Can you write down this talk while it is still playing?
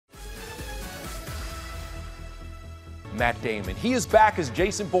Matt Damon. He is back as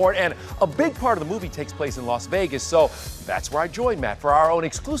Jason Bourne, and a big part of the movie takes place in Las Vegas, so that's where I joined Matt for our own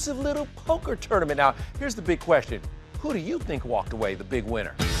exclusive little poker tournament. Now, here's the big question. Who do you think walked away the big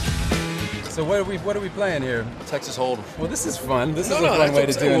winner? So what are we playing here? Texas Hold'em. Well, this is fun. This is a fun way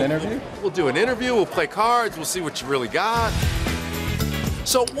to do an interview. We'll do an interview, we'll play cards, we'll see what you really got.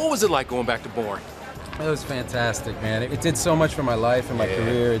 So what was it like going back to Bourne? It was fantastic, man. It did so much for my life and my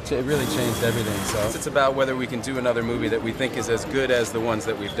career. It really changed everything. So it's about whether we can do another movie that we think is as good as the ones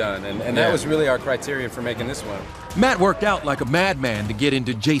that we've done. And that was really our criteria for making this one. Matt worked out like a madman to get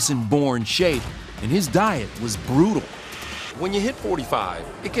into Jason Bourne shape, and his diet was brutal. When you hit 45,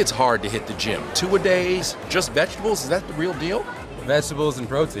 it gets hard to hit the gym. 2-a-days, just vegetables, is that the real deal? Vegetables and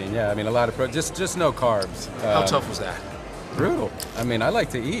protein, yeah. I mean, a lot of protein, just no carbs. How tough was that? Brutal. I mean, I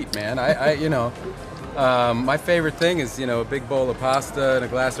like to eat, man. My favorite thing is, a big bowl of pasta and a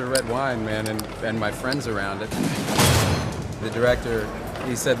glass of red wine, man, and my friends around it. The director,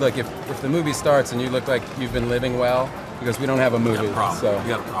 he said, look, if the movie starts and you look like you've been living well, because we don't have a movie. You got a problem. So. You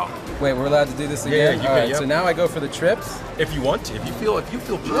got a problem. Wait, we're allowed to do this again? Yeah, you All right, can. so now I go for the trips? If you want to, if you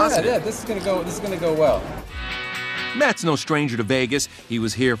feel positive. Yeah, this is gonna go well. Matt's no stranger to Vegas. He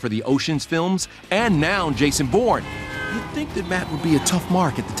was here for the Ocean's films, and now Jason Bourne. You'd think that Matt would be a tough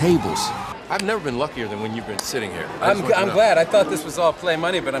mark at the tables. I've never been luckier than when you've been sitting here. I'm glad. I thought this was all play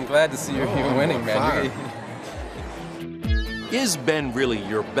money, but I'm glad to see you're winning, man. Is Ben really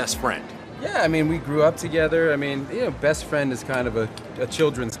your best friend? Yeah, I mean, we grew up together. I mean, best friend is kind of a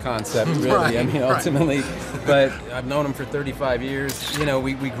children's concept, really. Right, I mean, ultimately. But I've known him for 35 years.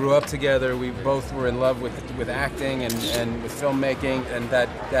 We grew up together. We both were in love with acting and with filmmaking, and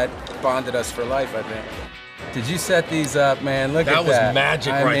that bonded us for life, I think. Did you set these up, man? Look at that. That was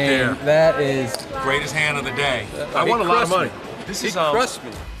magic right there. That is... Greatest hand of the day. I won a lot of money. He crushed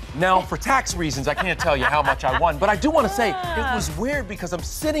me. Now, for tax reasons, I can't tell you how much I won, but I do want to say it was weird because I'm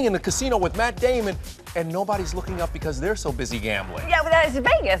sitting in the casino with Matt Damon and nobody's looking up because they're so busy gambling. Yeah, but that's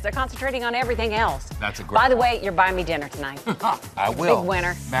Vegas. They're concentrating on everything else. That's a great By the way, you're buying me dinner tonight. I will. Big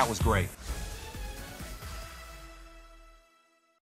winner. Matt was great.